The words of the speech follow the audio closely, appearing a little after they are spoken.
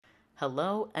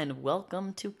Hello and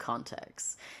welcome to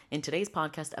Context. In today's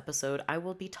podcast episode, I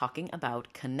will be talking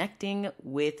about connecting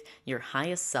with your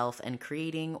highest self and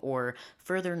creating or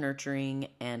further nurturing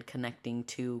and connecting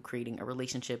to creating a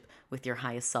relationship with your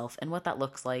highest self and what that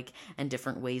looks like and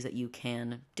different ways that you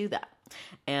can do that.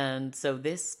 And so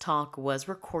this talk was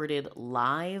recorded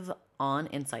live on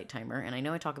Insight Timer. And I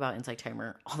know I talk about Insight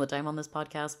Timer all the time on this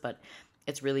podcast, but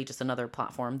it's really just another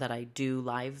platform that I do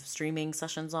live streaming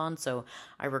sessions on. So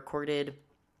I recorded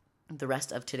the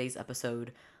rest of today's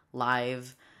episode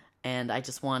live, and I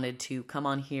just wanted to come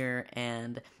on here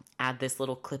and add this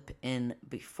little clip in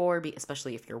before,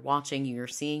 especially if you're watching, you're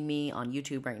seeing me on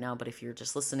YouTube right now, but if you're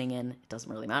just listening in, it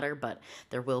doesn't really matter, but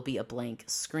there will be a blank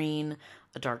screen,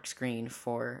 a dark screen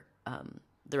for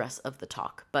the rest of the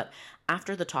talk. But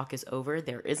after the talk is over,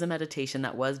 there is a meditation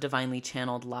that was divinely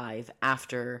channeled live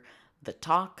after the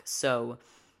talk. So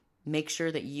make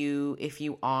sure that if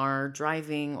you are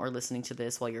driving or listening to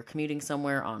this while you're commuting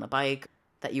somewhere on a bike,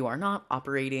 that you are not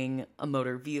operating a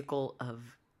motor vehicle of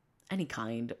any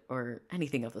kind or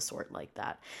anything of the sort like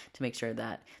that, to make sure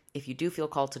that if you do feel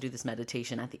called to do this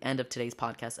meditation at the end of today's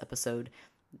podcast episode,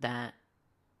 that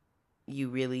you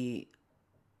really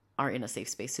are in a safe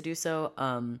space to do so.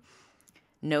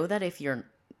 Know that if you're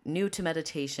new to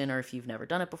meditation or if you've never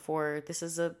done it before, this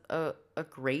is a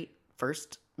great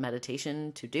first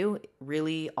meditation to do.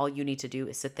 Really, all you need to do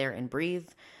is sit there and breathe.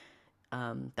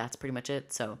 That's pretty much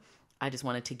it. So I just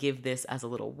wanted to give this as a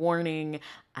little warning,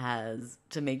 as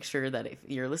to make sure that if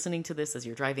you're listening to this as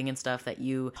you're driving and stuff, that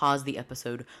you pause the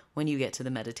episode when you get to the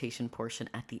meditation portion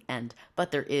at the end. But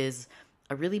there is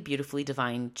a really beautifully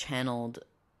divine channeled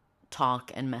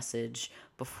talk and message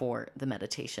before the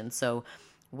meditation. So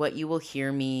what you will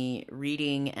hear me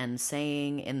reading and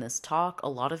saying in this talk, a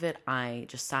lot of it I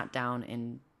just sat down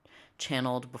and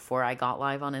channeled before I got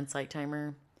live on Insight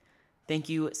Timer. Thank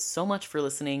you so much for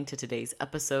listening to today's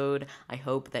episode. I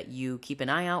hope that you keep an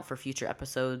eye out for future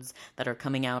episodes that are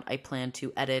coming out. I plan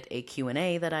to edit a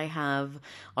Q&A that I have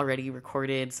already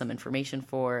recorded some information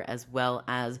for, as well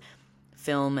as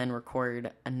film and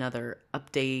record another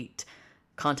update,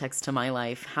 context to my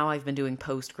life, how I've been doing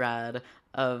post-grad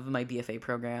of my BFA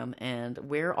program, and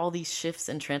where all these shifts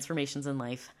and transformations in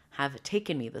life have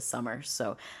taken me this summer.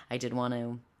 So I did want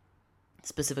to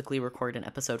specifically record an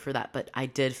episode for that, but I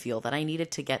did feel that I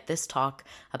needed to get this talk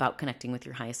about connecting with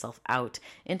your highest self out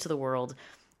into the world.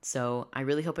 So I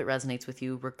really hope it resonates with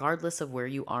you, regardless of where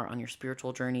you are on your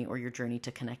spiritual journey or your journey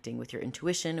to connecting with your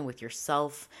intuition and with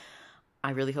yourself.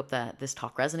 I really hope that this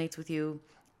talk resonates with you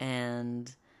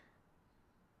and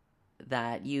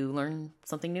that you learn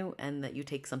something new and that you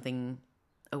take something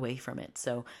away from it.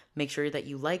 So make sure that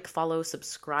you follow,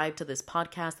 subscribe to this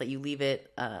podcast, that you leave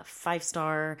it a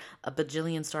 5-star, a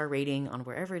bajillion star rating on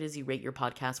wherever it is you rate your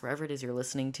podcast, wherever it is you're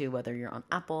listening to, whether you're on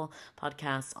Apple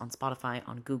Podcasts, on Spotify,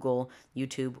 on Google,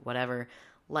 YouTube, whatever.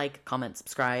 Comment,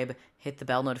 subscribe, hit the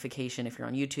bell notification if you're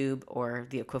on YouTube, or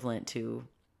the equivalent to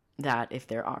that if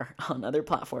there are on other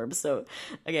platforms. So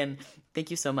again, thank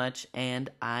you so much,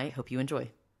 and I hope you enjoy.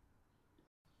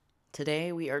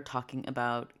 Today we are talking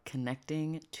about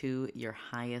connecting to your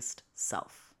highest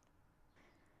self.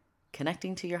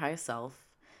 Connecting to your highest self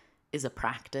is a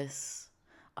practice,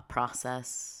 a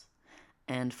process,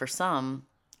 and for some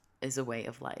is a way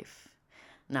of life.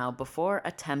 Now, before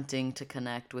attempting to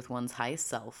connect with one's highest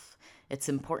self, it's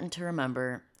important to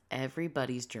remember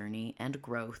everybody's journey and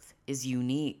growth is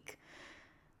unique.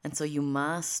 And so you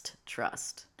must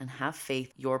trust and have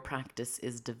faith your practice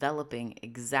is developing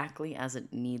exactly as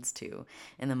it needs to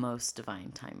in the most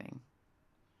divine timing.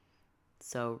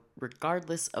 So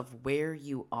regardless of where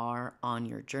you are on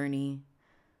your journey,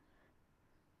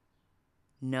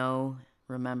 know,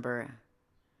 remember,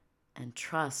 and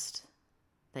trust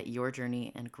that your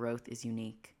journey and growth is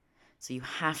unique. So you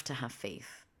have to have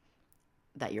faith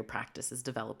that your practice is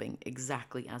developing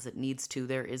exactly as it needs to.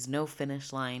 There is no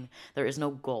finish line. There is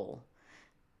no goal.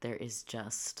 There is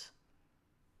just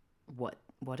what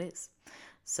is.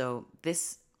 So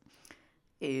this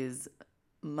is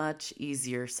much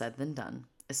easier said than done,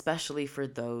 especially for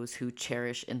those who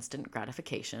cherish instant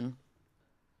gratification.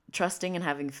 Trusting and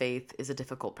having faith is a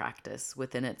difficult practice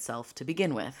within itself to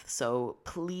begin with. So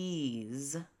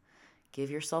please give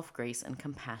yourself grace and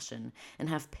compassion and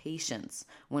have patience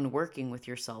when working with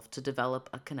yourself to develop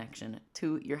a connection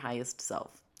to your highest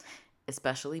self,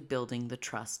 especially building the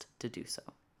trust to do so.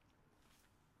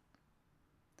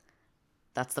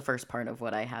 That's the first part of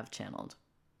what I have channeled.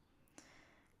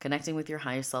 Connecting with your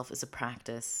higher self is a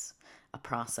practice, a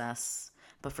process,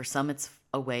 but for some it's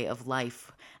a way of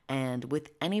life. And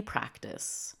with any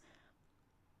practice,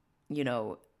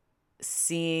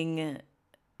 seeing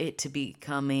it to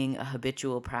becoming a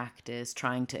habitual practice,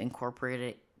 trying to incorporate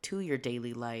it to your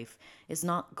daily life is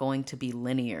not going to be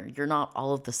linear. You're not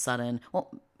all of the sudden,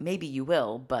 well, maybe you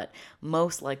will, but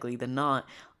most likely than not,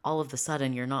 all of the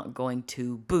sudden you're not going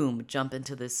to boom jump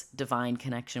into this divine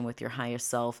connection with your highest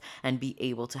self and be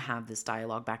able to have this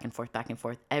dialogue back and forth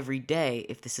every day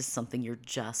if this is something you're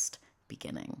just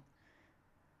beginning.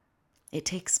 It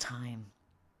takes time.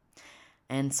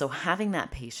 And so having that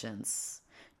patience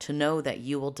to know that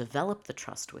you will develop the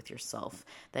trust with yourself,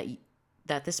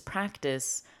 that this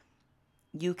practice,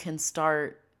 you can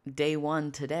start day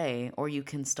one today, or you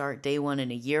can start day one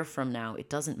in a year from now. It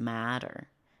doesn't matter.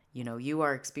 You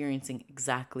are experiencing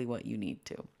exactly what you need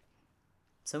to.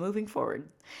 So moving forward,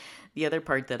 the other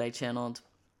part that I channeled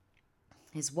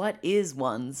is, what is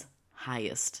one's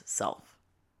highest self?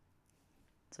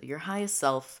 So your highest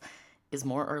self is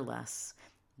more or less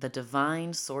the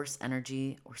divine source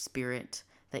energy or spirit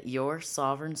that your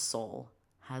sovereign soul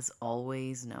has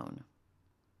always known.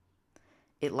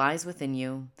 It lies within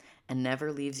you and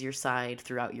never leaves your side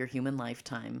throughout your human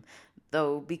lifetime,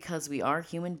 though because we are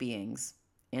human beings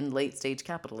in late-stage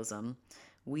capitalism,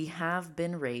 we have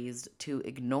been raised to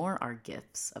ignore our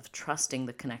gifts of trusting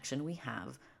the connection we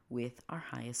have with our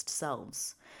highest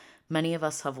selves. Many of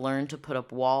us have learned to put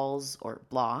up walls or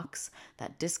blocks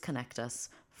that disconnect us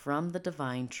from the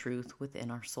divine truth within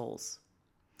our souls.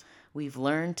 We've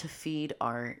learned to feed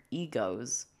our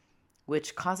egos,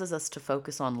 which causes us to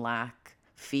focus on lack,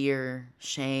 fear,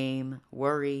 shame,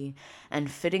 worry,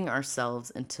 and fitting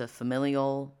ourselves into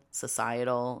familial,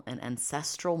 societal, and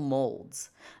ancestral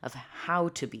molds of how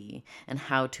to be and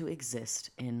how to exist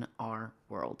in our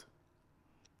world.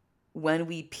 When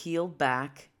we peel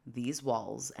back these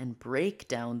walls and break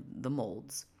down the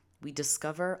molds, we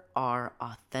discover our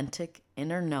authentic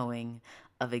inner knowing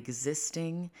of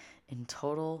existing in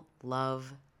total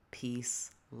love,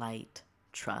 peace, light,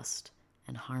 trust,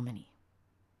 and harmony.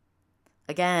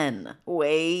 Again,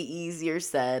 way easier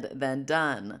said than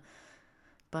done.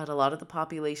 But a lot of the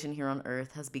population here on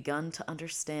Earth has begun to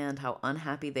understand how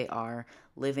unhappy they are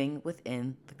living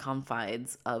within the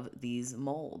confines of these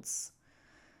molds.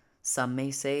 Some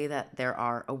may say that there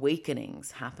are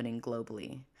awakenings happening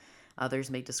globally.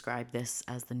 Others may describe this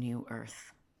as the new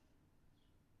Earth.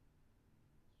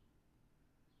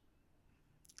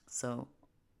 So,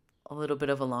 a little bit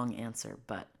of a long answer,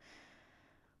 but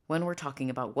when we're talking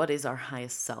about what is our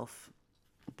highest self,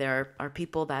 there are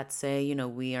people that say,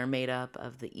 we are made up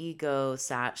of the ego,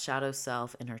 shadow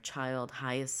self, inner child,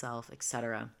 highest self,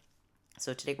 etc.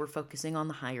 So today we're focusing on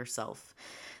the higher self.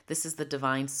 This is the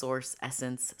divine source,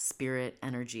 essence, spirit,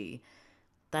 energy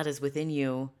that is within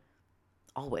you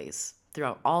always,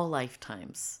 throughout all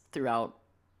lifetimes, throughout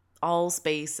all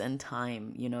space and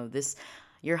time.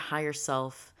 Your higher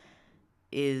self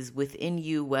is within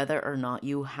you, whether or not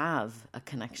you have a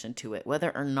connection to it,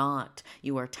 whether or not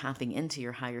you are tapping into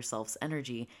your higher self's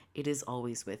energy, it is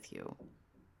always with you.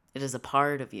 It is a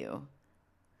part of you.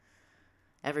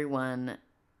 Everyone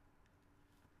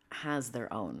has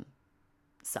their own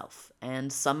self.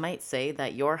 And some might say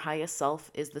that your highest self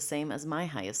is the same as my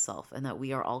highest self, and that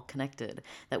we are all connected,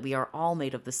 that we are all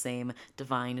made of the same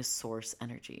divine source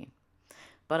energy.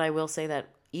 But I will say that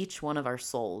each one of our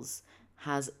souls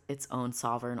has its own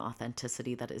sovereign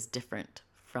authenticity that is different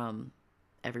from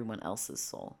everyone else's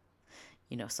soul.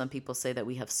 Some people say that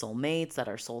we have soulmates, that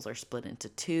our souls are split into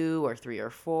 2 or 3 or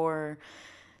 4.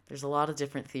 There's a lot of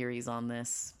different theories on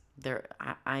this.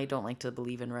 I don't like to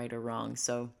believe in right or wrong.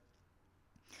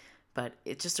 But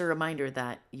it's just a reminder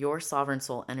that your sovereign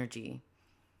soul energy,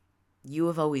 you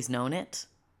have always known it,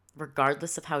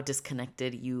 regardless of how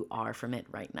disconnected you are from it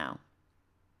right now.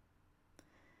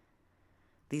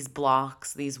 These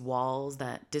blocks, these walls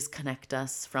that disconnect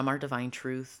us from our divine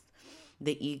truth,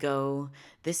 the ego,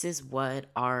 this is what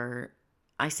we're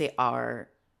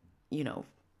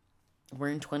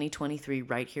in 2023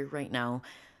 right here, right now.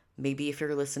 Maybe if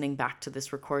you're listening back to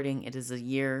this recording, it is a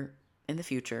year in the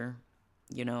future,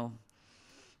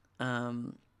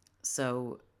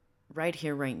 So right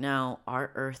here, right now,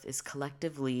 our Earth is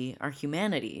collectively, our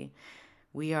humanity,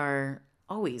 we are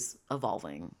always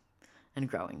evolving and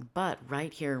growing. But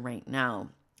right here, right now,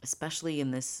 especially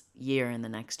in this year, in the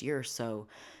next year or so,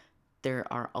 there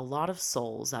are a lot of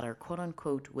souls that are quote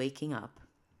unquote waking up,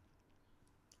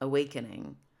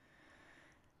 awakening,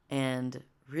 and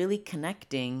really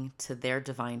connecting to their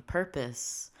divine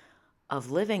purpose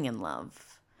of living in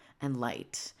love and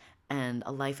light and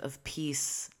a life of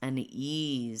peace and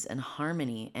ease and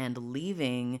harmony, and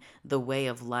leaving the way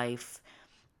of life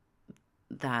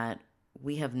that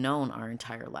we have known our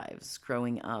entire lives,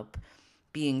 growing up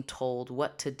being told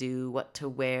what to do, what to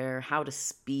wear, how to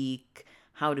speak,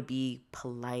 how to be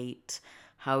polite,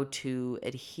 how to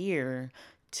adhere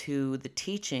to the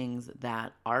teachings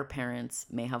that our parents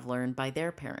may have learned by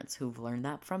their parents, who've learned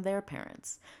that from their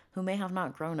parents, who may have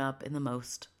not grown up in the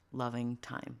most loving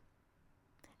time.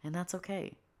 And that's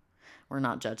okay. We're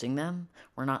not judging them,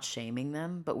 we're not shaming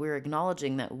them, but we're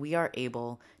acknowledging that we are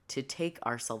able to take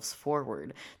ourselves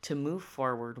forward, to move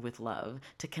forward with love,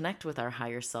 to connect with our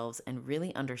higher selves, and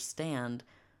really understand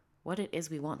what it is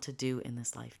we want to do in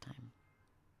this lifetime.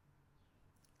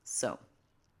 So,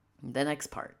 the next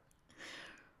part.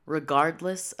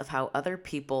 Regardless of how other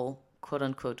people, quote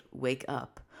unquote, wake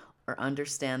up or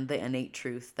understand the innate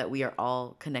truth that we are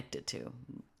all connected to,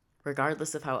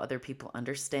 regardless of how other people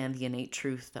understand the innate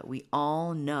truth that we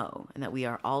all know and that we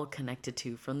are all connected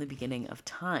to from the beginning of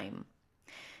time,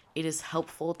 it is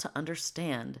helpful to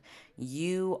understand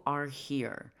you are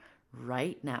here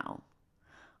right now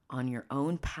on your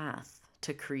own path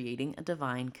to creating a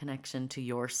divine connection to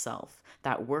yourself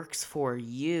that works for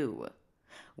you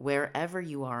wherever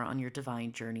you are on your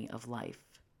divine journey of life.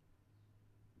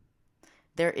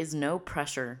 There is no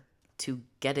pressure to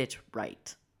get it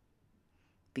right,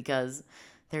 because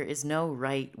there is no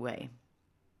right way.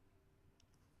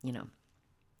 You know,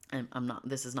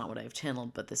 this is not what I've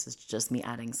channeled, but this is just me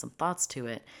adding some thoughts to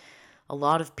it. A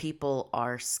lot of people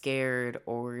are scared,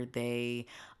 or they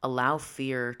allow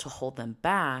fear to hold them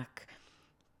back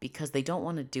because they don't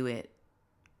want to do it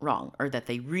wrong, or that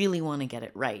they really want to get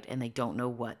it right and they don't know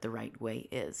what the right way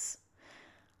is.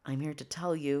 I'm here to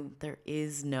tell you there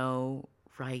is no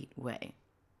right way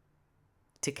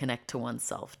to connect to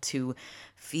oneself, to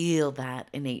feel that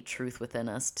innate truth within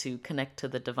us, to connect to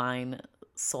the divine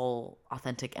soul,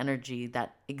 authentic energy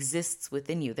that exists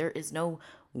within you. There is no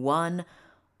one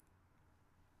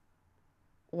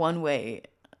way,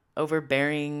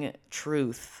 overbearing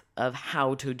truth of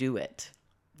how to do it.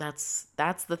 That's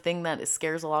the thing that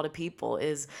scares a lot of people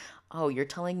is, oh, you're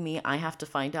telling me I have to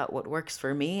find out what works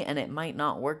for me, and it might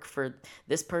not work for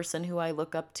this person who I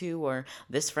look up to, or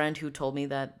this friend who told me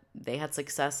that they had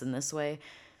success in this way.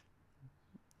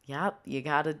 Yep, you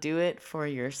got to do it for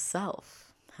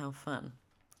yourself. How fun.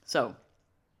 So,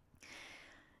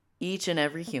 each and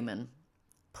every human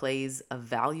plays a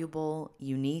valuable,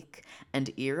 unique,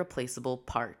 and irreplaceable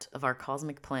part of our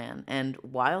cosmic plan. And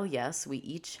while, yes, we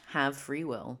each have free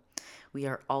will, we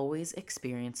are always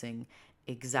experiencing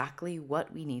exactly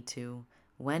what we need to,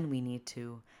 when we need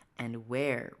to, and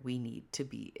where we need to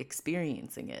be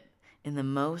experiencing it in the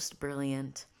most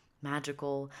brilliant,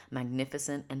 magical,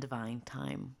 magnificent, and divine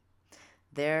time.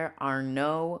 There are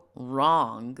no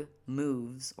wrong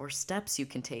moves or steps you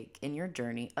can take in your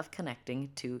journey of connecting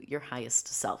to your highest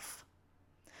self.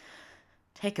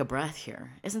 Take a breath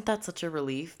here. Isn't that such a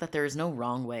relief that there is no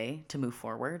wrong way to move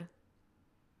forward?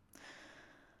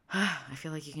 I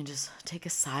feel like you can just take a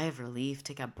sigh of relief,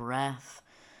 take a breath.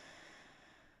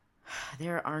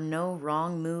 There are no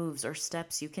wrong moves or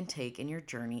steps you can take in your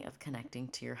journey of connecting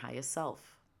to your highest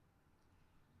self.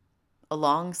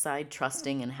 Alongside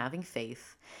trusting and having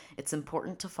faith, it's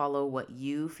important to follow what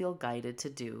you feel guided to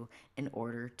do in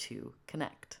order to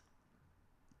connect.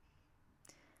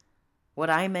 What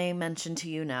I may mention to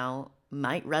you now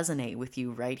might resonate with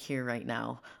you right here, right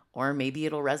now, or maybe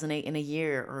it'll resonate in a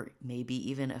year, or maybe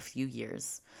even a few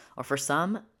years. Or for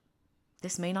some,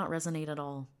 this may not resonate at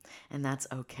all, and that's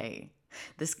okay.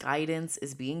 This guidance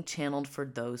is being channeled for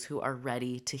those who are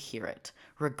ready to hear it,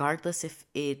 regardless if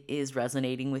it is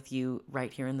resonating with you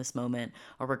right here in this moment,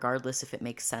 or regardless if it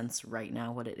makes sense right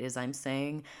now what it is I'm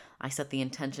saying. I set the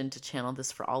intention to channel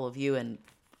this for all of you, and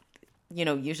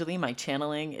usually my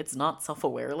channeling, it's not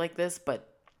self-aware like this, but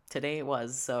today it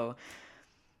was. So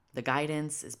the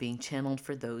guidance is being channeled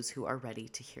for those who are ready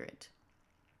to hear it.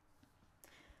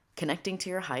 Connecting to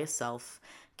your highest self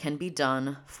can be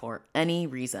done for any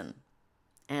reason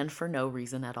and for no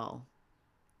reason at all.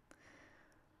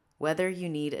 Whether you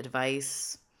need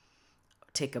advice,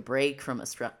 take a break from a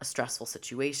stressful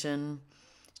situation,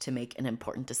 to make an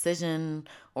important decision,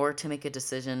 or to make a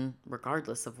decision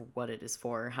regardless of what it is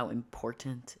for, how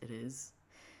important it is,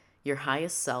 your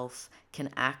highest self can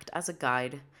act as a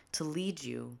guide to lead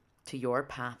you to your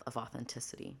path of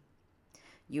authenticity.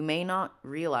 You may not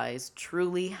realize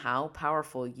truly how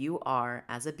powerful you are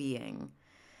as a being,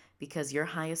 because your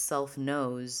highest self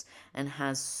knows and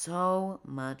has so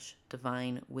much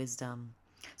divine wisdom.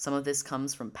 Some of this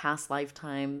comes from past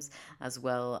lifetimes, as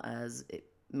well as it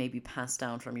may be passed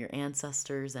down from your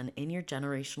ancestors and in your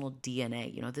generational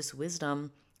DNA. This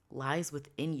wisdom lies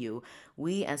within you.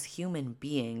 We as human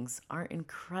beings are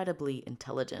incredibly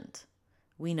intelligent.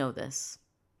 We know this.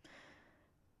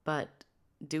 But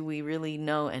do we really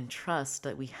know and trust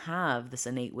that we have this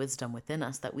innate wisdom within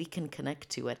us that we can connect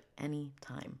to at any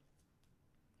time?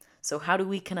 So, how do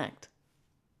we connect?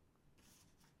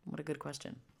 What a good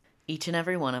question. Each and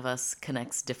every one of us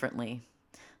connects differently.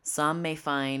 Some may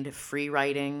find free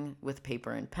writing with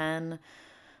paper and pen.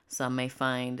 Some may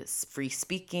find free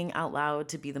speaking out loud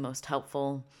to be the most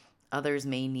helpful. Others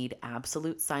may need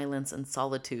absolute silence and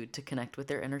solitude to connect with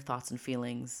their inner thoughts and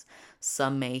feelings.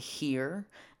 Some may hear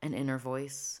an inner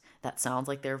voice that sounds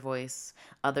like their voice.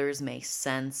 Others may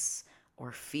sense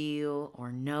or feel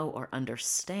or know or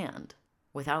understand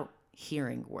without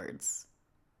hearing words.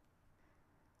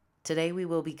 Today we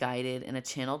will be guided in a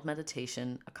channeled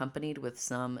meditation accompanied with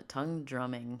some tongue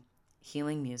drumming,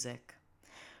 healing music.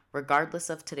 Regardless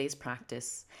of today's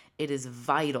practice, it is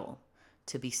vital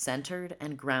to be centered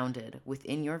and grounded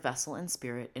within your vessel and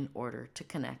spirit in order to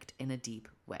connect in a deep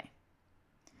way.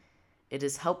 It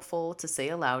is helpful to say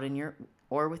aloud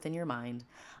within your mind,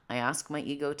 I ask my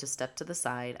ego to step to the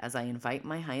side as I invite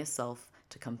my highest self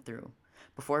to come through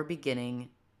before beginning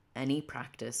any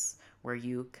practice where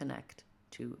you connect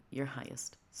to your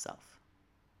highest self.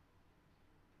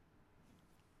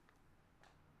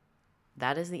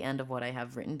 That is the end of what I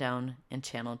have written down and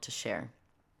channeled to share.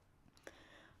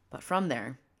 But from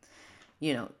there,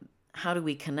 how do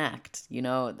we connect?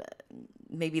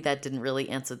 Maybe that didn't really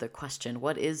answer the question.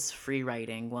 What is free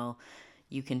writing? Well,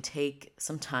 you can take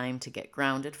some time to get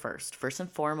grounded first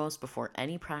and foremost, before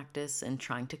any practice and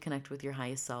trying to connect with your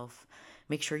highest self.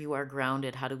 Make sure you are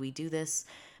grounded. How do we do this?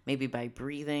 Maybe by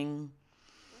breathing,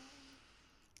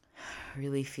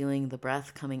 really feeling the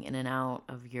breath coming in and out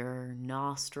of your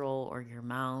nostril or your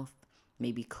mouth,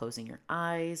 maybe closing your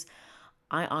eyes.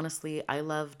 I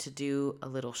love to do a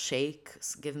little shake,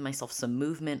 giving myself some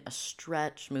movement, a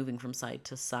stretch, moving from side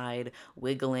to side,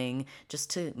 wiggling, just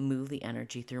to move the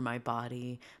energy through my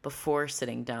body before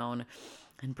sitting down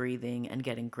and breathing and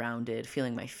getting grounded,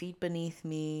 feeling my feet beneath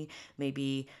me,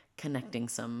 maybe connecting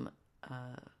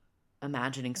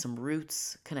imagining some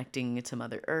roots connecting to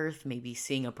Mother Earth, maybe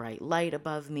seeing a bright light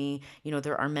above me.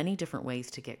 There are many different ways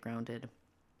to get grounded.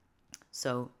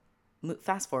 So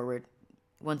fast forward,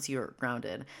 once you're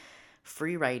grounded,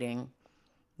 free writing,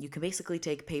 you can basically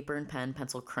take paper and pen,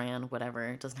 pencil, crayon, whatever.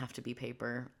 It doesn't have to be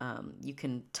paper. You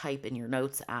can type in your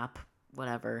notes app,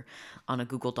 whatever, on a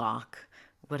Google Doc,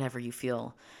 whatever you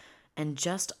feel, and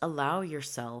just allow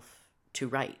yourself to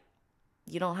write.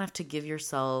 You don't have to give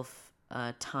yourself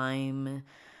time.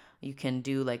 You can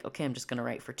do okay, I'm just going to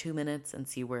write for 2 minutes and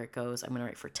see where it goes. I'm going to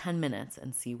write for 10 minutes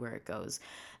and see where it goes.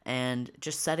 And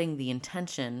just setting the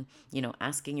intention,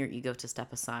 asking your ego to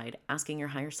step aside, asking your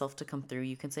higher self to come through.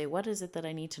 You can say, what is it that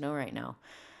I need to know right now?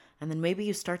 And then maybe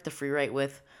you start the free write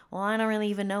with, well, I don't really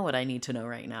even know what I need to know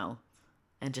right now.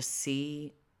 And just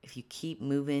see if you keep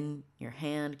moving your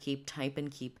hand, keep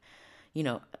typing,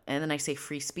 and then I say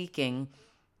free speaking,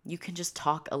 you can just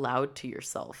talk aloud to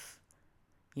yourself.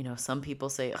 Some people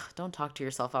say, don't talk to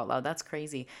yourself out loud. That's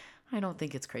crazy. I don't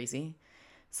think it's crazy.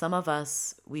 Some of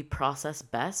us, we process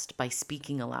best by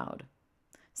speaking aloud.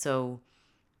 So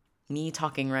me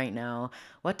talking right now,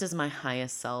 what does my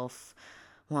highest self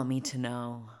want me to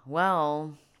know?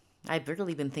 Well, I've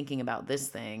really been thinking about this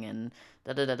thing and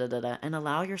da-da-da-da-da-da. And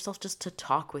allow yourself just to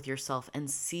talk with yourself and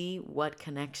see what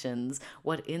connections,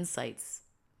 what insights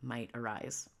might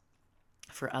arise.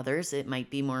 For others, it might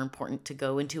be more important to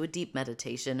go into a deep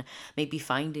meditation, maybe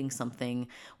finding something,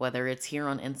 whether it's here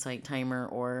on Insight Timer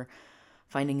or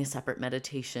finding a separate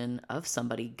meditation of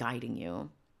somebody guiding you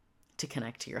to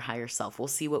connect to your higher self. We'll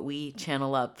see what we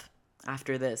channel up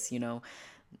after this.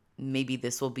 Maybe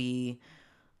this will be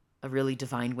a really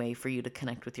divine way for you to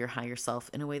connect with your higher self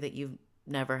in a way that you've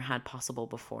never had possible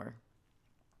before.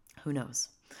 Who knows?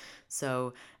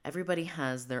 So everybody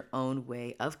has their own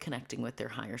way of connecting with their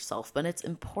higher self, but it's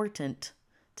important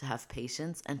to have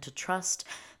patience and to trust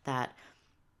that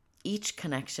each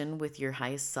connection with your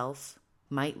highest self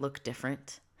might look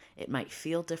different. It might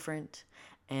feel different.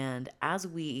 And as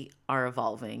we are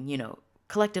evolving,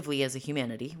 collectively as a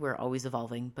humanity, we're always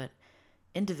evolving, but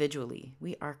individually,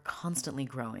 we are constantly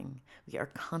growing. We are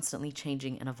constantly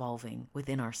changing and evolving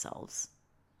within ourselves.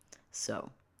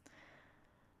 So,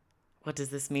 what does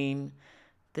this mean?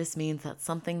 This means that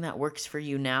something that works for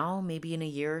you now, maybe in a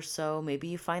year or so, maybe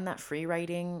you find that free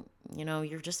writing,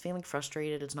 you're just feeling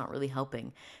frustrated, it's not really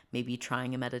helping. Maybe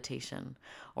trying a meditation,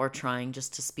 or trying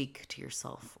just to speak to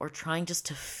yourself, or trying just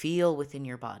to feel within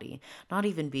your body, not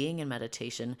even being in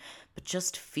meditation, but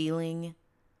just feeling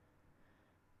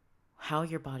how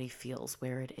your body feels,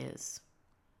 where it is.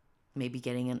 Maybe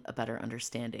getting a better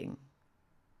understanding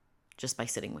just by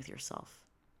sitting with yourself,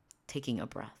 taking a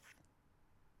breath.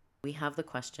 We have the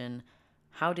question,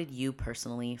 how did you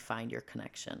personally find your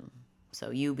connection? So,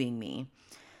 you being me.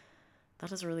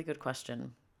 That is a really good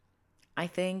question. I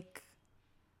think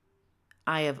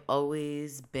I have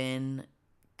always been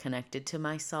connected to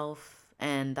myself.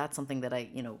 And that's something that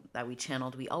that we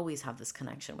channeled. We always have this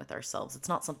connection with ourselves. It's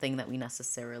not something that we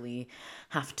necessarily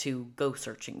have to go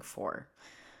searching for.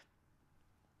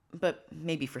 But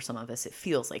maybe for some of us, it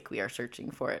feels like we are searching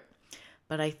for it.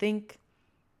 But I think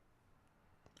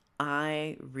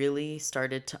I really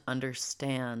started to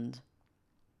understand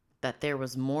that there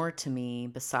was more to me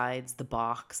besides the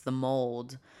box, the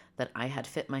mold that I had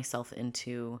fit myself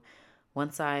into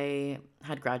once I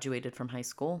had graduated from high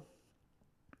school.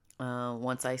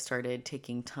 Once I started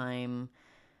taking time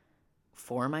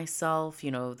for myself,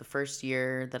 the first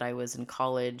year that I was in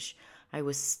college, I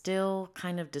was still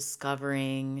kind of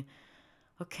discovering,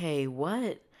 okay,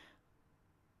 what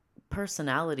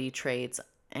personality traits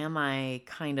am I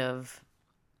kind of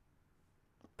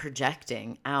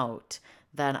projecting out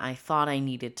that I thought I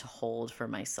needed to hold for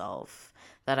myself,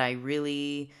 that I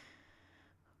really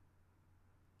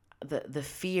the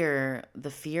fear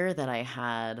that I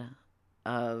had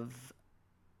of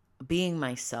being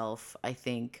myself, I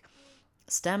think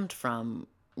stemmed from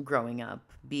growing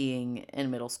up, being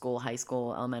in middle school, high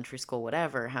school, elementary school,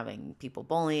 whatever, having people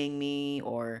bullying me,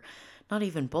 or not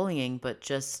even bullying, but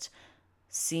just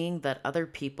seeing that other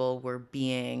people were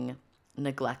being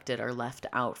neglected or left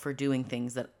out for doing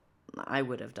things that I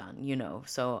would have done.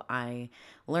 So I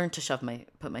learned to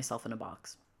put myself in a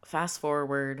box. Fast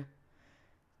forward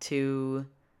to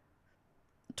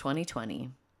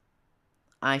 2020,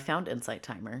 I found Insight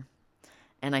Timer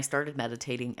and I started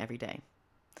meditating every day.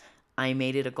 I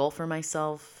made it a goal for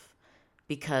myself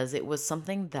because it was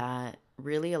something that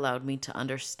really allowed me to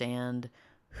understand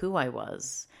who I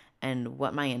was and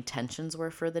what my intentions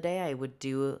were for the day. I would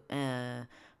do a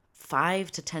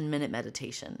 5 to 10 minute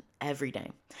meditation every day.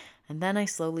 And then I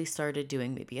slowly started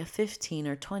doing maybe a 15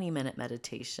 or 20-minute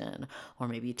meditation, or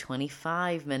maybe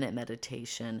 25-minute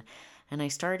meditation. And I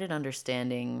started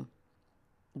understanding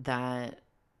that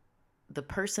the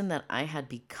person that I had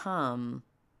become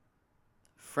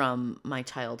from my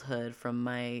childhood, from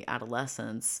my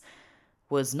adolescence,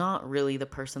 was not really the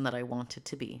person that I wanted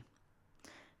to be.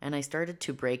 And I started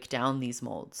to break down these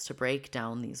molds, to break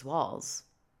down these walls.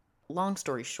 Long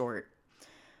story short,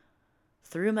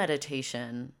 through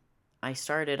meditation, I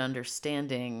started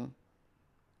understanding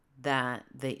that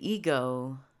the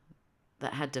ego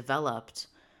that had developed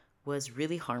was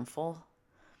really harmful,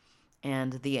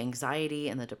 and the anxiety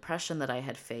and the depression that I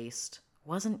had faced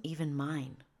wasn't even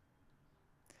mine.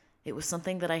 It was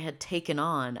something that I had taken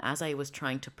on as I was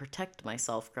trying to protect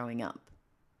myself growing up.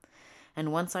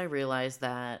 And once I realized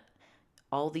that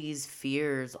all these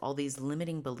fears, all these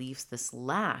limiting beliefs, this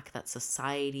lack that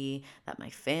society, that my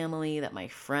family, that my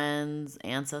friends,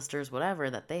 ancestors, whatever,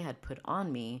 that they had put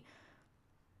on me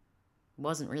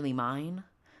wasn't really mine,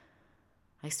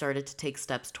 I started to take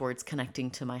steps towards connecting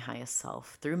to my highest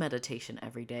self through meditation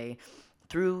every day,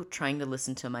 through trying to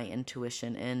listen to my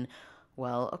intuition and,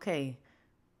 okay,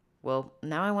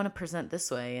 now I want to present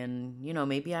this way, and,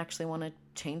 maybe I actually want to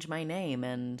change my name,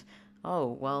 and,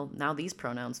 now these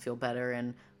pronouns feel better,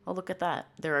 and, look at that.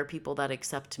 There are people that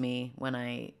accept me when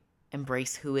I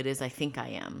embrace who it is I think I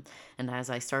am. And as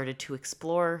I started to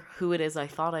explore who it is I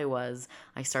thought I was,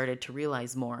 I started to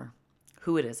realize more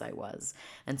who it is I was.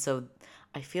 And so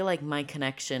I feel like my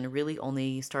connection really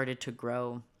only started to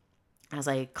grow as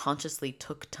I consciously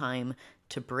took time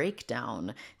to break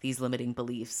down these limiting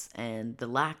beliefs and the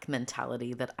lack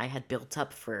mentality that I had built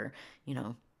up for,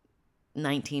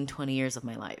 19, 20 years of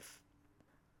my life.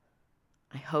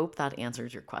 I hope that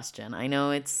answers your question. I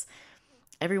know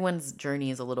everyone's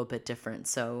journey is a little bit different.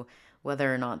 So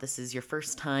whether or not this is your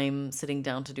first time sitting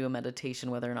down to do a meditation,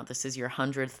 whether or not this is your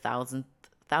 100,000th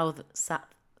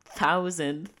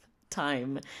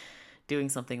time doing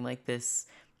something like this,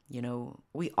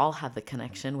 we all have the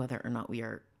connection, whether or not we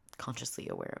are consciously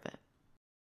aware of it.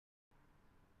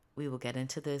 We will get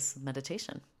into this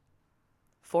meditation.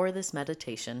 For this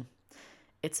meditation,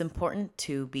 it's important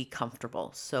to be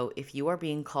comfortable. So if you are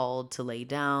being called to lay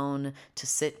down, to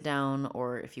sit down,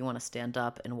 or if you want to stand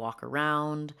up and walk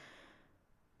around,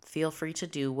 feel free to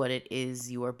do what it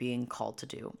is you are being called to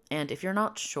do. And if you're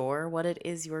not sure what it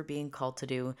is you are being called to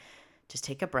do, just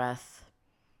take a breath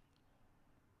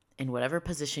in whatever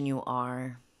position you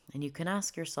are, and you can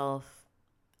ask yourself,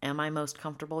 am I most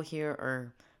comfortable here,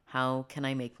 or how can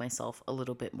I make myself a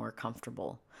little bit more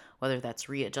comfortable? Whether that's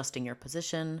readjusting your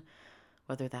position,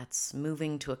 whether that's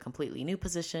moving to a completely new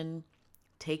position,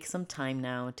 take some time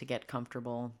now to get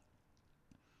comfortable.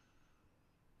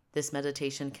 This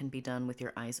meditation can be done with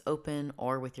your eyes open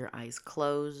or with your eyes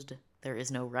closed. There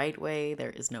is no right way, there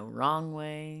is no wrong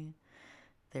way.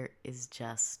 There is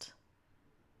just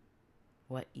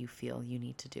what you feel you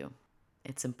need to do.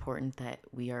 It's important that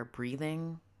we are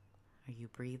breathing. Are you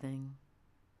breathing?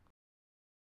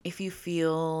 If you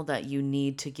feel that you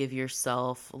need to give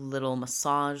yourself a little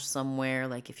massage somewhere,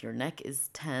 like if your neck is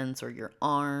tense or your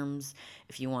arms,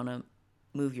 if you want to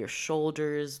move your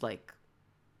shoulders, like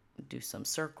do some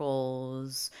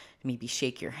circles, maybe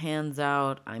shake your hands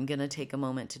out. I'm going to take a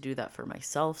moment to do that for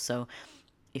myself. So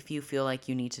if you feel like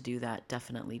you need to do that,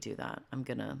 definitely do that. I'm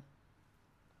going to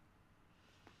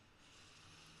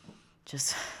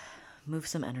just move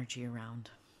some energy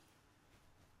around.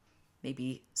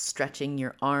 Maybe stretching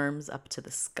your arms up to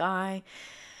the sky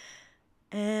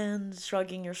and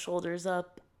shrugging your shoulders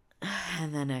up,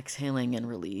 and then exhaling and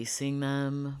releasing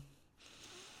them.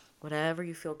 Whatever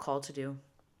you feel called to do,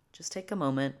 just take a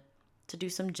moment to do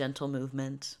some gentle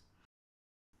movement.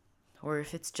 Or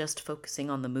if it's just focusing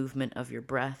on the movement of your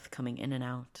breath coming in and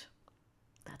out,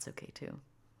 that's okay too.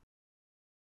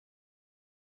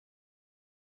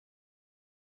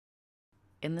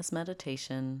 In this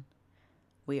meditation,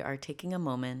 we are taking a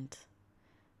moment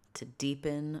to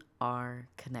deepen our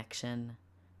connection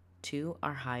to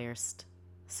our highest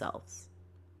selves.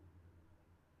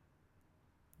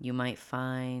 You might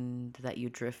find that you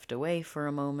drift away for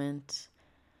a moment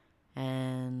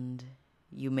and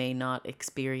you may not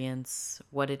experience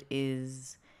what it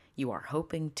is you are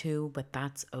hoping to, but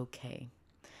that's okay.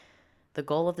 The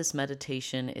goal of this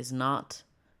meditation is not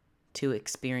to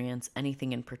experience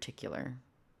anything in particular.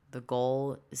 The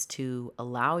goal is to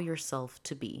allow yourself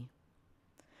to be,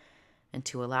 and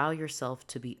to allow yourself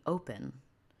to be open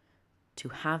to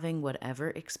having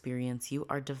whatever experience you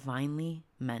are divinely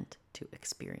meant to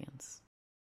experience.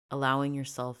 Allowing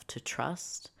yourself to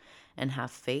trust and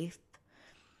have faith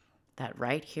that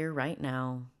right here, right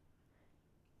now,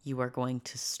 you are going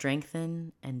to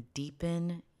strengthen and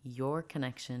deepen your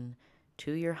connection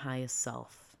to your highest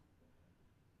self.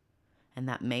 And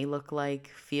that may look like,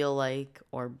 feel like,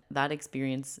 or that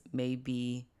experience may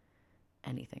be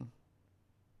anything.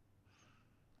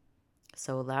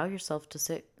 So allow yourself to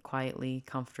sit quietly,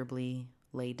 comfortably,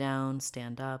 lay down,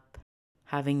 stand up,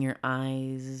 having your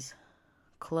eyes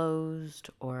closed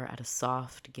or at a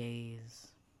soft gaze.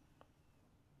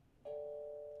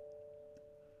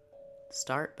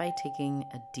 Start by taking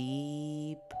a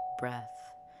deep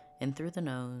breath in through the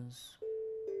nose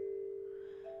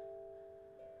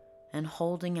and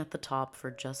holding at the top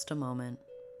for just a moment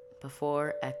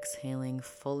before exhaling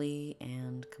fully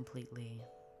and completely.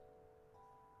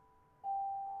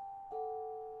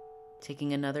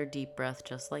 Taking another deep breath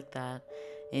just like that,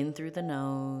 in through the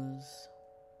nose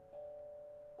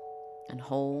and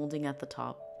holding at the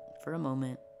top for a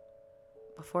moment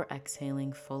before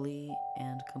exhaling fully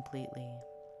and completely.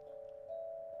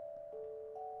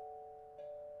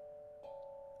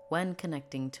 When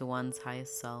connecting to one's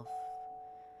highest self,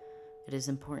 it is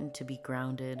important to be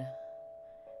grounded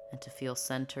and to feel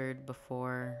centered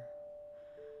before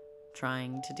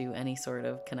trying to do any sort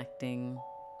of connecting,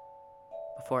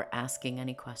 before asking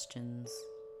any questions.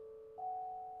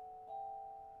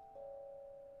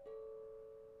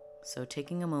 So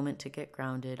taking a moment to get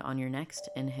grounded, on your next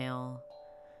inhale,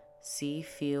 see,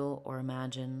 feel, or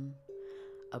imagine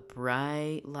a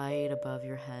bright light above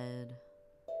your head.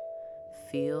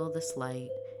 Feel this light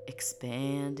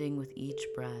expanding with each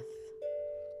breath,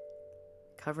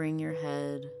 covering your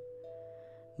head,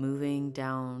 moving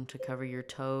down to cover your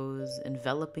toes,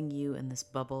 enveloping you in this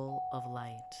bubble of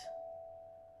light.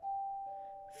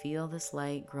 Feel this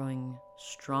light growing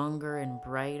stronger and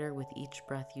brighter with each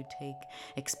breath you take,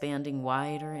 expanding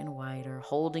wider and wider,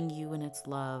 holding you in its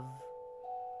love.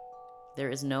 There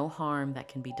is no harm that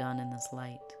can be done in this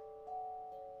light.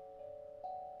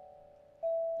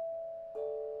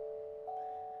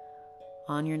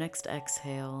 On your next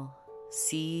exhale,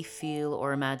 see, feel,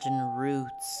 or imagine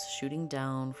roots shooting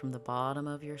down from the bottom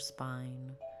of your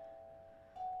spine.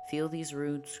 Feel these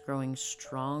roots growing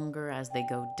stronger as they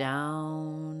go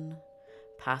down,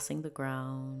 passing the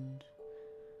ground,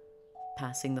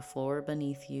 passing the floor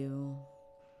beneath you,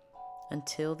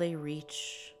 until they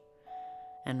reach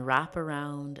and wrap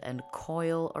around and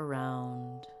coil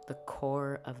around the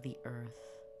core of the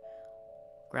earth,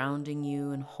 grounding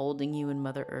you and holding you in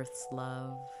Mother Earth's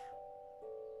love.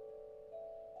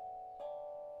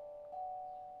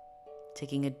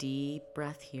 Taking a deep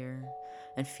breath here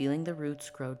and feeling the roots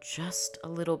grow just a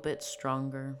little bit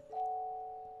stronger.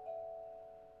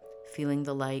 Feeling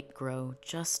the light grow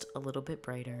just a little bit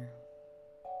brighter.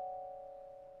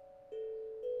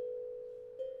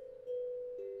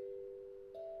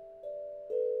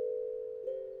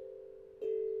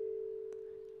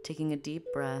 taking a deep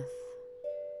breath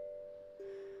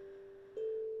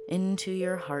into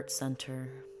your heart center,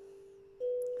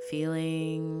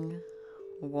 feeling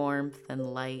warmth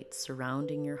and light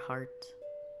surrounding your heart.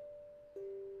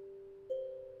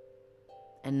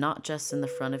 And not just in the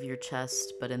front of your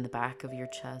chest, but in the back of your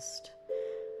chest.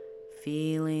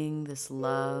 Feeling this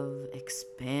love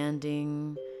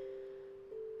expanding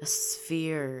a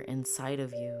sphere inside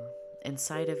of you,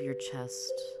 inside of your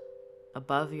chest,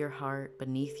 above your heart,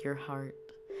 beneath your heart,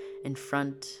 in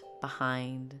front,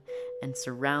 behind, and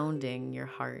surrounding your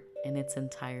heart in its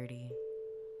entirety.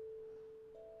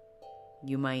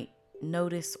 You might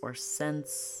notice or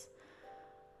sense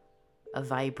a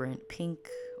vibrant pink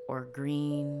or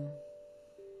green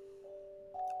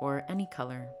or any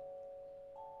color.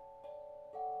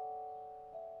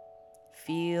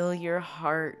 Feel your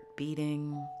heart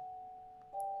beating,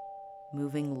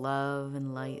 moving love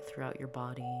and light throughout your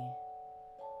body.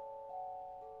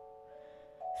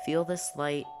 Feel this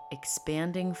light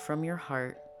expanding from your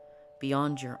heart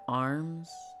beyond your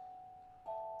arms,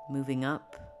 moving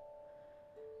up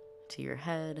to your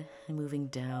head and moving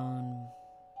down,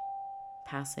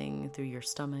 passing through your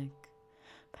stomach,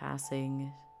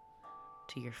 passing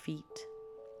to your feet.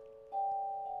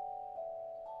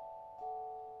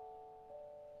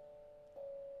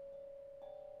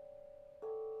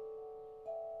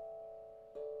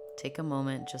 Take a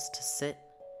moment just to sit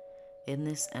in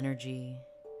this energy.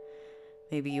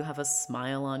 Maybe you have a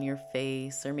smile on your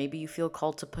face, or maybe you feel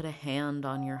called to put a hand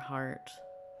on your heart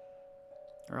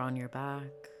or on your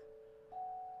back.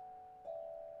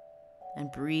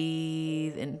 And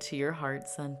breathe into your heart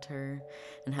center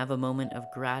and have a moment of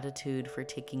gratitude for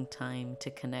taking time to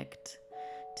connect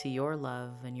to your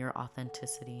love and your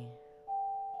authenticity.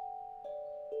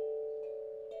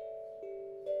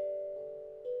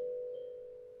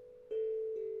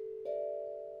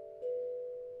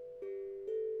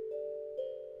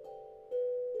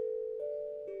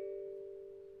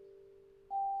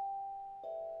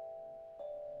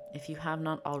 If you have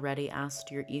not already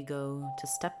asked your ego to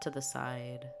step to the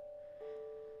side,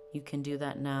 you can do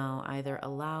that now, either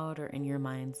aloud or in your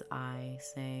mind's eye,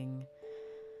 saying,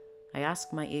 I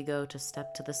ask my ego to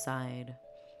step to the side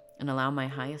and allow my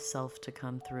highest self to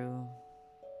come through.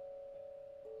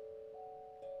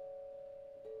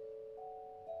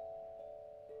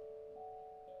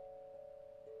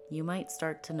 You might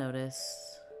start to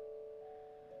notice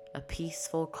a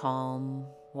peaceful calm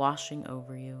washing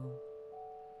over you.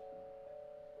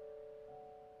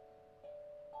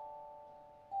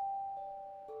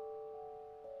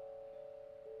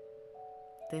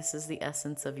 This is the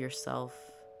essence of yourself,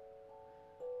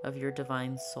 of your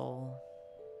divine soul.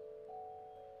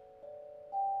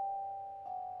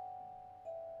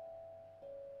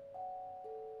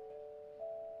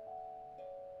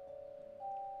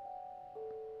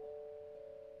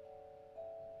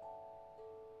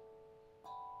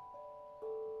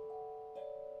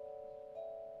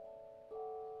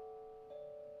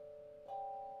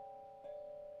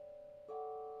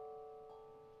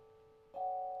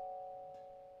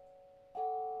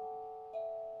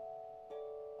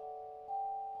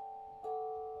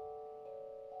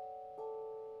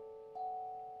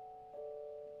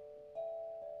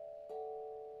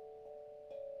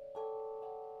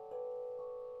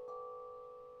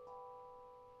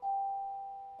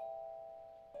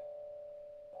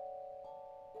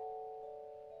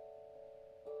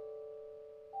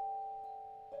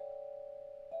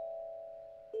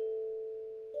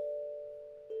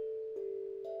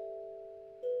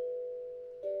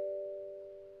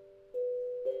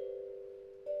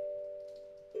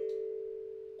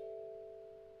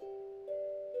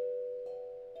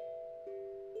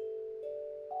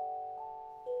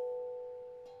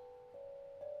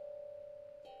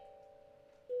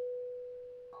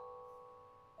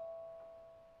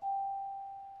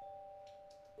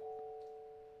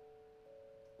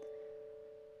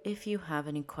 If you have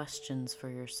any questions for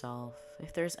yourself,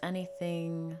 if there's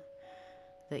anything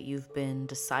that you've been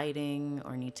deciding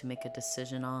or need to make a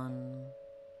decision on,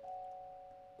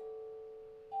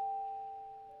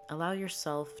 allow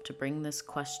yourself to bring this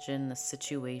question, this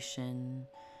situation.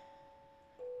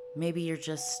 Maybe you're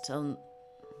just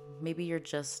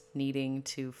needing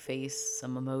to face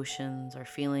some emotions or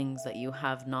feelings that you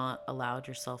have not allowed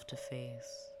yourself to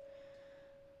face.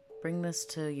 Bring this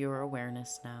to your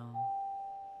awareness now.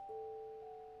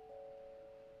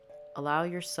 Allow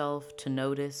yourself to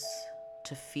notice,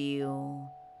 to feel,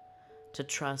 to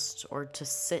trust, or to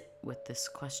sit with this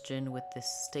question, with this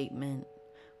statement,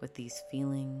 with these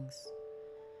feelings,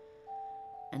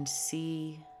 and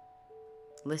see,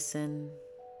 listen,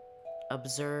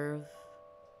 observe,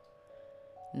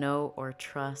 Know or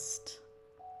trust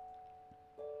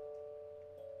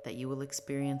that you will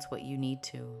experience what you need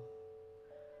to,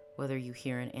 whether you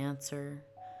hear an answer,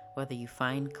 whether you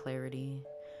find clarity,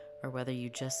 or whether you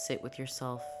just sit with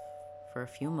yourself for a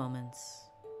few moments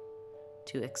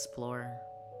to explore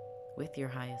with your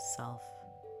highest self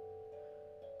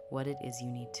what it is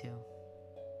you need to.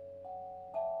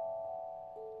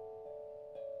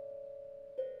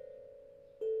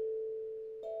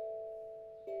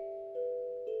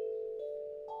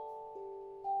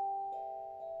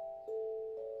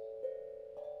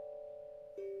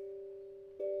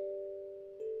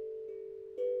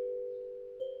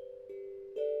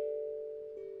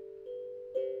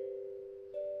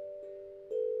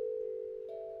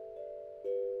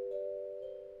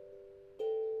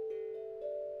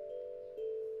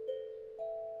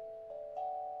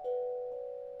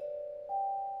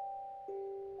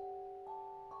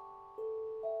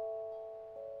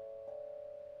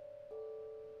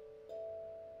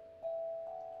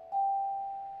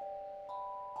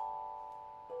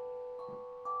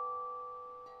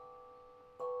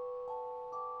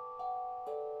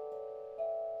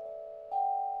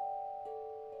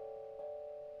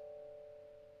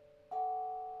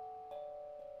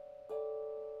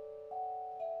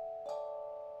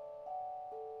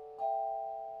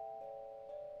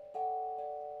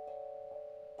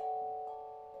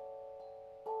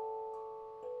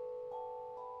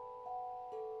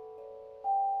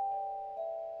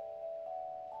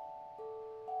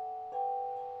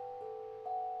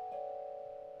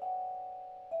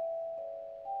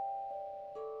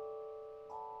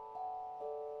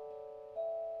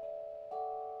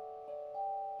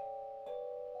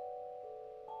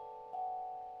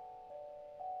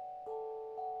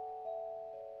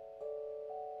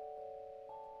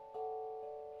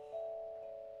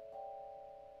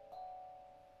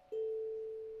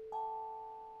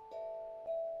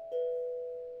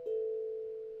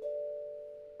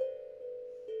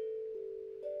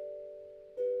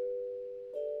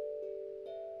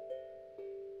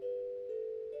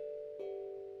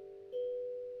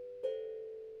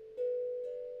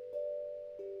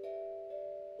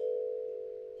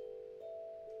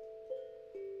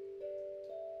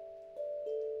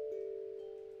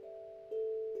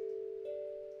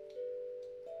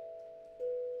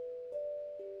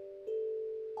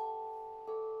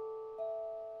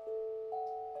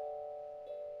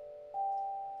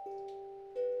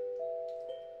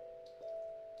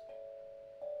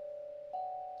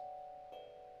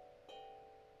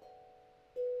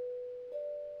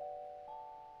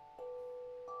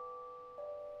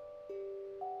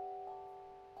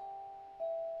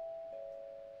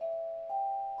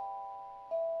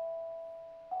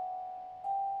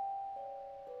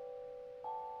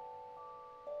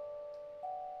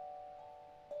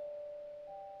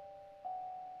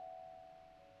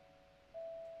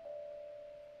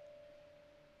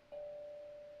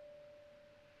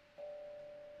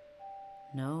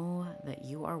 Know that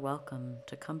you are welcome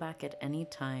to come back at any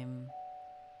time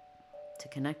to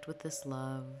connect with this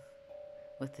love,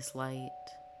 with this light,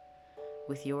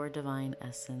 with your divine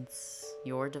essence,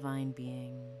 your divine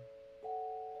being.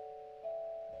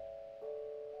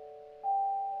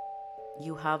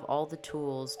 You have all the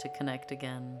tools to connect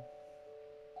again.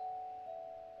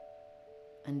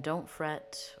 And don't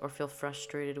fret or feel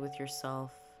frustrated with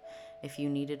yourself if you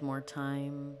needed more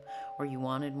time or you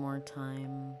wanted more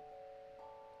time.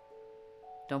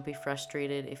 Don't be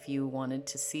frustrated if you wanted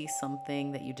to see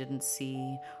something that you didn't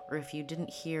see, or if you didn't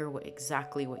hear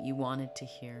exactly what you wanted to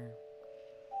hear.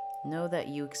 Know that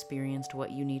you experienced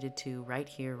what you needed to right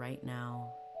here, right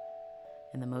now,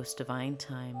 in the most divine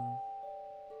time.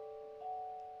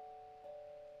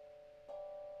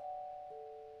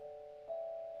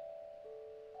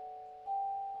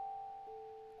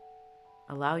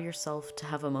 Allow yourself to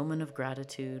have a moment of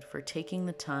gratitude for taking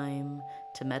the time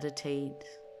to meditate,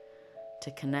 to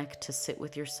connect, to sit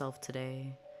with yourself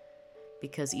today,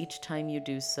 because each time you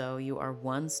do so, you are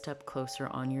one step closer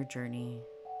on your journey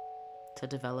to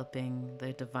developing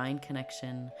the divine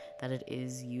connection that it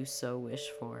is you so wish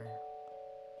for.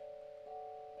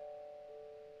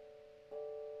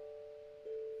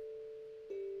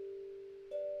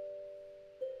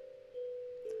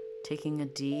 Taking a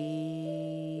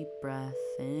deep breath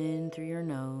in through your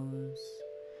nose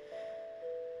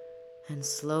and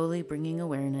slowly bringing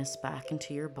awareness back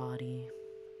into your body.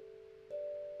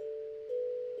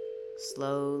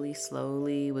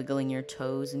 Slowly wiggling your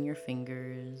toes and your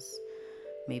fingers,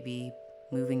 maybe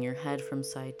moving your head from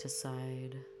side to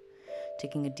side,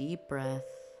 taking a deep breath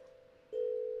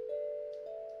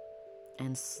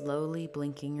and slowly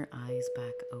blinking your eyes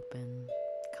back open,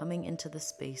 coming into the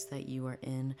space that you are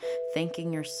in,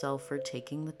 thanking yourself for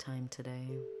taking the time today.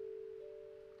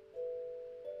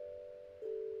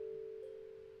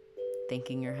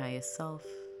 Thanking your highest self,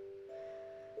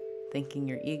 thanking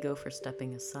your ego for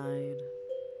stepping aside.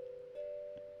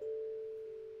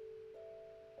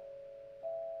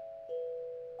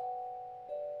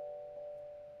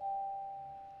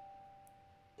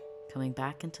 Coming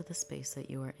back into the space that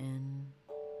you are in.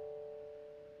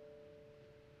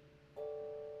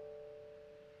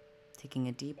 Taking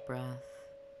a deep breath.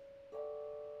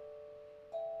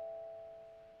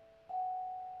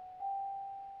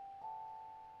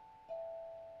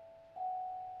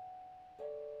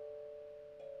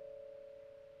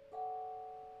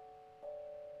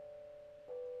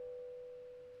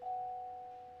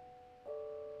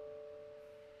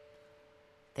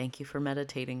 Thank you for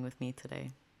meditating with me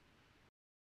today.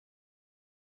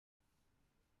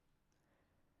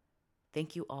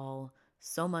 Thank you all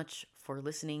so much for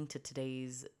listening to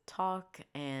today's talk.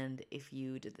 And if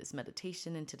you did this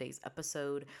meditation in today's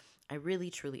episode, I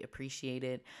really, truly appreciate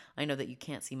it. I know that you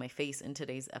can't see my face in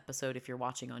today's episode if you're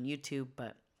watching on YouTube,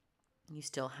 but you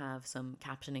still have some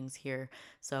captionings here.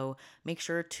 So make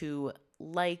sure to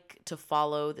to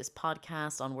follow this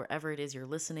podcast on wherever it is you're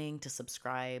listening, to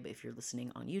subscribe if you're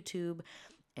listening on YouTube,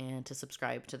 and to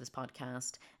subscribe to this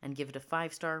podcast and give it a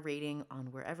 5-star rating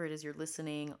on wherever it is you're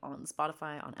listening, on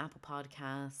Spotify, on Apple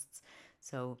Podcasts.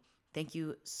 So thank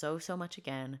you so, so much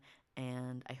again.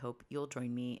 And I hope you'll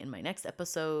join me in my next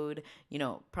episode.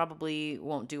 Probably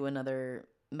won't do another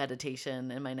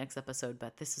meditation in my next episode,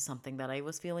 but this is something that I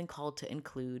was feeling called to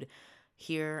include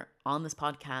here on this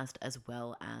podcast, as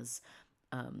well as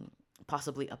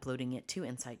possibly uploading it to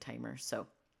Insight Timer. So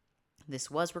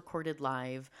this was recorded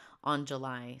live on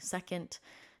July 2nd,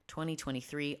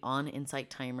 2023 on Insight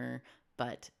Timer,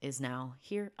 but is now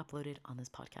here uploaded on this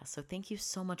podcast. So thank you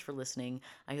so much for listening.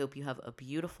 I hope you have a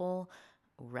beautiful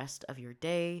rest of your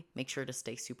day. Make sure to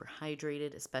stay super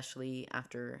hydrated, especially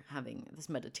after having this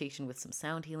meditation with some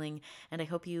sound healing. And I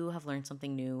hope you have learned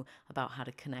something new about how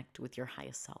to connect with your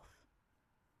highest self.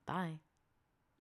 Bye.